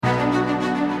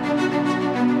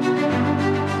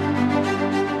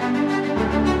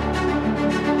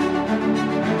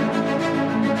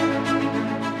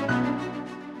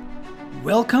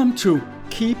Welcome to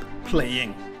Keep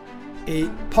Playing, a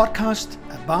podcast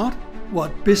about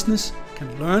what business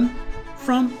can learn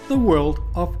from the world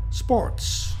of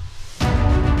sports.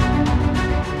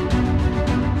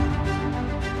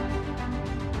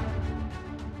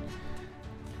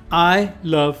 I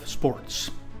love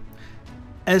sports.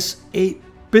 As a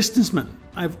businessman,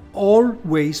 I've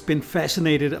always been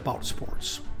fascinated about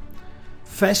sports.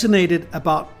 Fascinated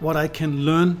about what I can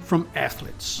learn from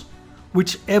athletes,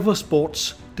 whichever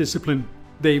sports discipline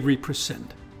they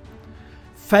represent.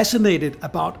 Fascinated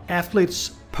about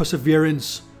athletes'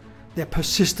 perseverance, their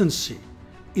persistency,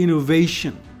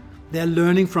 innovation, their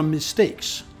learning from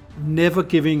mistakes, never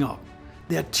giving up,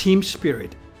 their team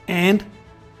spirit, and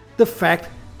the fact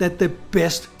that the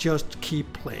best just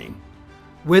keep playing,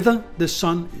 whether the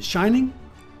sun is shining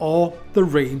or the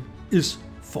rain is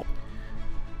falling.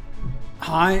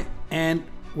 Hi, and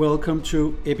welcome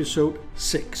to episode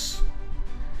 6.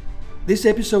 This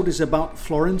episode is about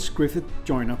Florence Griffith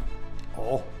Joyner,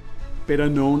 or better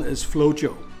known as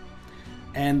FloJo,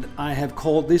 and I have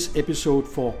called this episode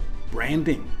for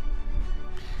branding.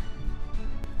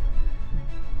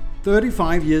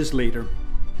 35 years later,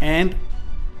 and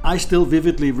I still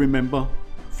vividly remember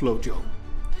FloJo.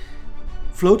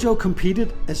 FloJo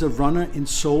competed as a runner in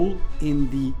Seoul in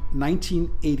the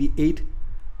 1988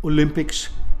 Olympics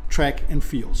track and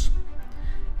fields.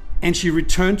 And she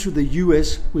returned to the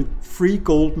US with 3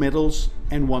 gold medals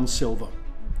and 1 silver.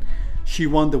 She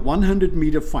won the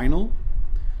 100-meter final,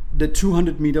 the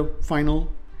 200-meter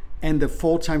final, and the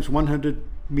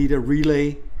 4x100-meter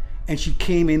relay, and she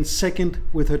came in second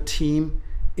with her team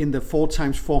in the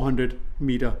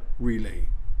 4x400-meter relay.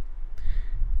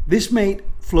 This made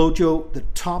FloJo the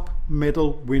top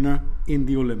medal winner in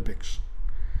the Olympics.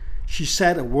 She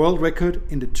set a world record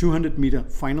in the 200-meter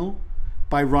final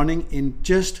by running in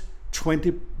just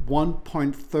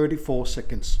 21.34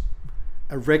 seconds,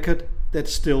 a record that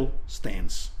still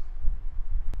stands.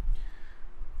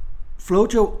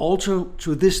 FloJo also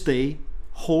to this day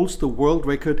holds the world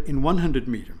record in 100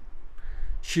 meter.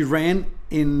 She ran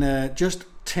in just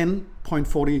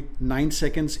 10.49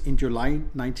 seconds in July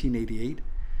 1988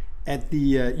 at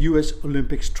the US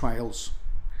Olympics trials.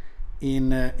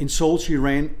 In Seoul she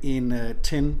ran in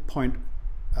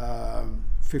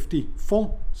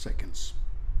 10.54 seconds.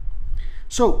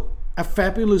 So, a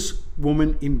fabulous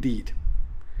woman indeed.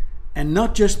 And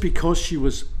not just because she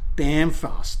was damn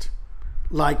fast,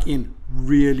 like in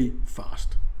really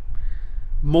fast.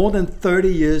 More than 30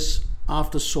 years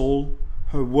after Seoul,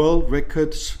 her world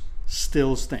records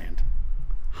still stand.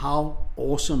 How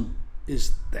awesome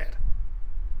is that?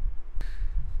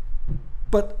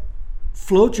 But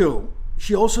FloJo,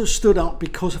 she also stood out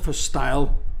because of her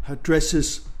style, her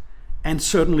dresses, and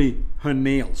certainly her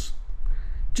nails.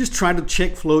 Just try to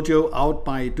check FloJo out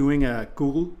by doing a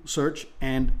Google search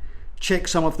and check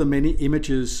some of the many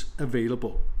images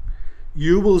available.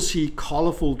 You will see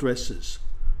colorful dresses,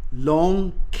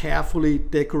 long, carefully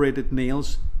decorated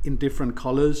nails in different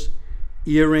colors,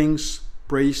 earrings,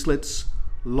 bracelets,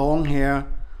 long hair,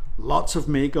 lots of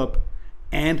makeup,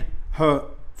 and her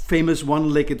famous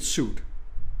one-legged suit,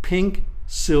 pink,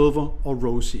 silver, or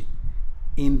rosy.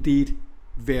 Indeed,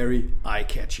 very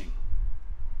eye-catching.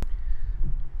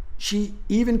 She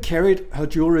even carried her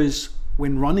jewelries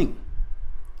when running.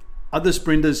 Other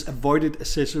sprinters avoided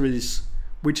accessories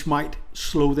which might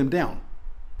slow them down.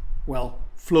 Well,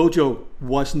 FloJo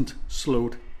wasn't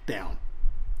slowed down.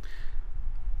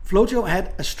 FloJo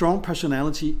had a strong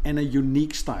personality and a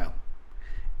unique style,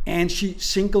 and she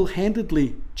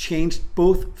single-handedly changed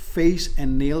both face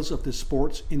and nails of the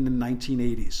sports in the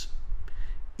 1980s.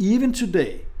 Even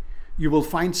today, you will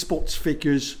find sports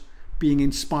figures being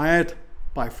inspired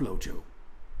by FloJo.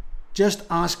 Just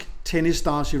ask tennis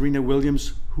star Serena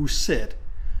Williams, who said,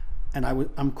 and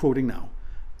I'm quoting now,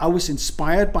 "I was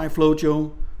inspired by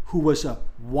FloJo, who was a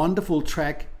wonderful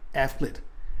track athlete,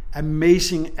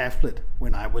 amazing athlete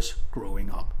when I was growing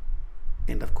up."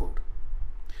 End of quote.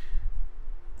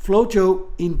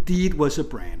 FloJo indeed was a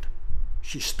brand.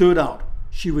 She stood out,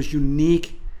 she was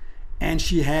unique, and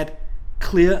she had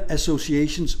clear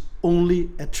associations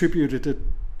only attributed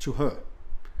to her.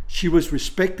 She was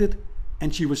respected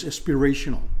and she was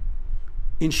aspirational.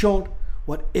 In short,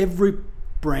 what every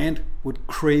brand would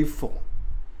crave for,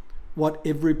 what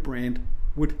every brand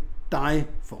would die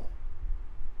for.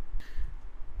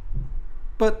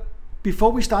 But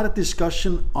before we start a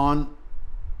discussion on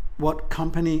what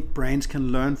company brands can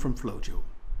learn from FloJo,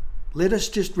 let us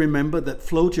just remember that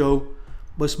FloJo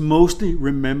was mostly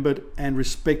remembered and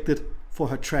respected for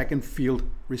her track and field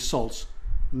results,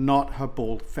 not her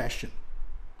bold fashion.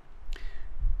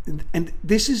 And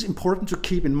this is important to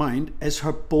keep in mind, as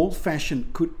her bold fashion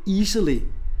could easily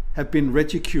have been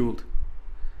ridiculed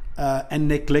and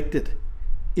neglected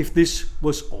if this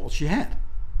was all she had.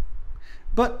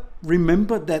 But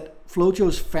remember that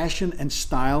FloJo's fashion and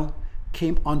style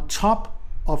came on top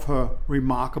of her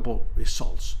remarkable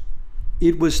results.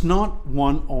 It was not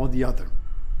one or the other.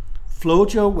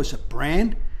 FloJo was a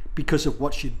brand because of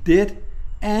what she did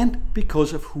and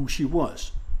because of who she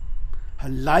was. Her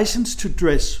license to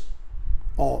dress,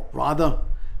 or rather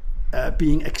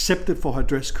being accepted for her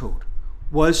dress code,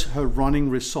 was her running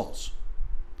results.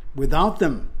 Without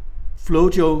them,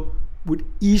 FloJo would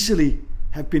easily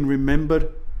have been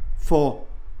remembered for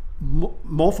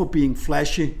more for being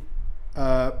flashy,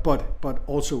 but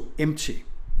also empty.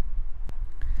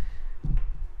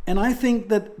 And I think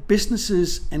that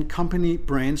businesses and company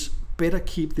brands better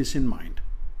keep this in mind.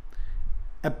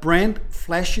 A brand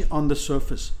flashy on the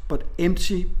surface but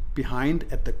empty behind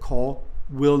at the core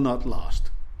will not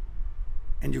last.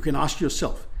 And you can ask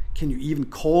yourself, can you even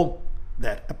call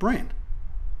that a brand?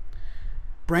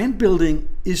 Brand building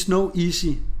is no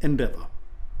easy endeavor.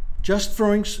 Just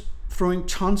throwing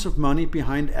tons of money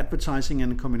behind advertising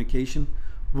and communication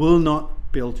will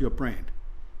not build your brand.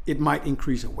 It might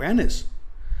increase awareness,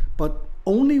 but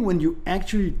only when you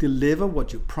actually deliver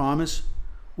what you promise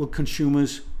will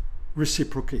consumers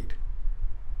reciprocate.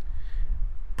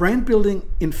 Brand building,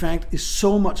 in fact, is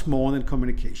so much more than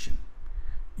communication.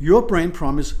 Your brand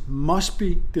promise must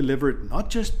be delivered not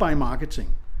just by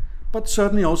marketing, but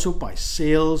certainly also by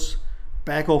sales,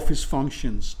 back office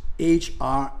functions,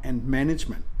 HR, and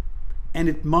management. And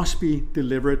it must be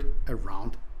delivered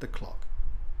around the clock.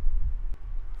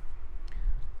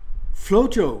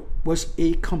 FloJo was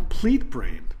a complete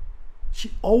brand.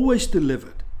 She always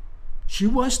delivered. She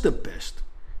was the best.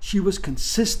 She was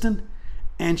consistent,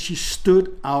 and she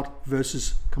stood out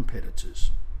versus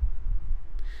competitors.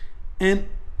 And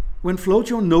when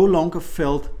FloJo no longer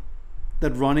felt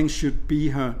that running should be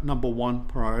her number one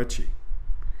priority,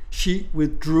 she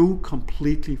withdrew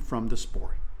completely from the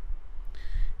sport.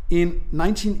 In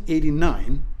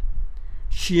 1989,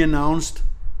 she announced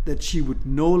that she would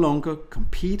no longer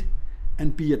compete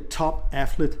and be a top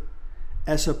athlete,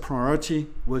 as her priority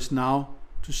was now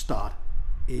to start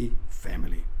a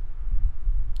family.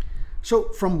 So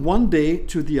from one day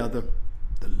to the other,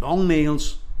 the long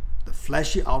nails, the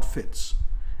flashy outfits,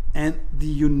 and the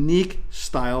unique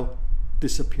style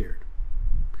disappeared.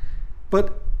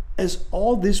 But as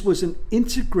all this was an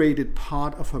integrated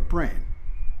part of her brand,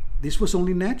 this was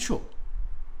only natural.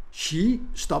 She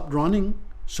stopped running,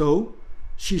 so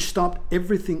she stopped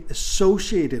everything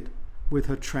associated with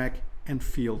her track and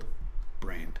field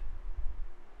brand.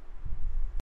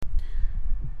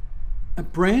 A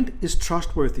brand is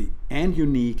trustworthy and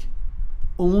unique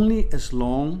only as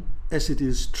long as it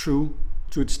is true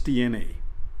to its DNA.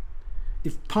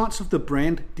 If parts of the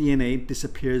brand DNA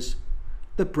disappears,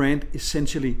 the brand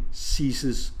essentially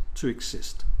ceases to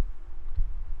exist.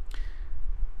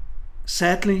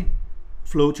 Sadly,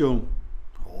 FloJo,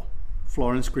 or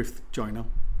Florence Griffith Joyner,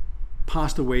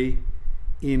 passed away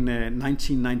in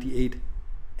 1998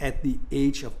 at the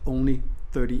age of only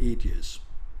 38 years.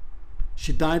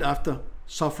 She died after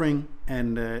suffering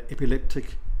an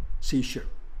epileptic seizure.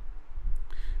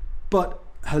 But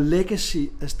her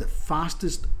legacy as the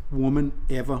fastest woman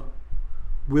ever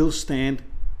will stand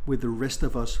with the rest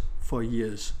of us for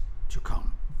years to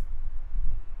come.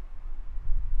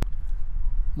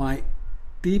 My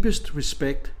deepest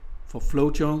respect for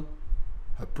FloJo,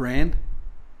 her brand,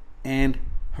 and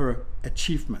her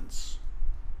achievements.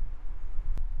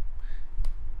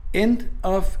 End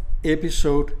of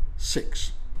episode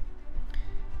 6.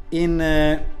 In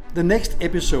the next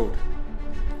episode,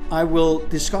 I will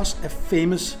discuss a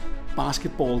famous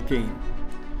basketball game,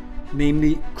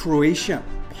 namely Croatia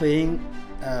playing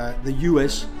the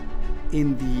US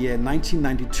in the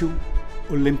 1992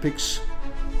 Olympics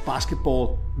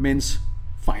basketball men's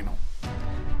final.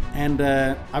 And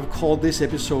I've called this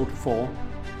episode for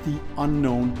The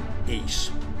Unknown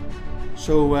Ace.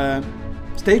 So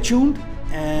stay tuned,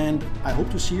 and I hope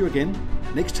to see you again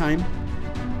next time.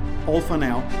 All for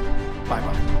now. Bye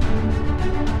bye.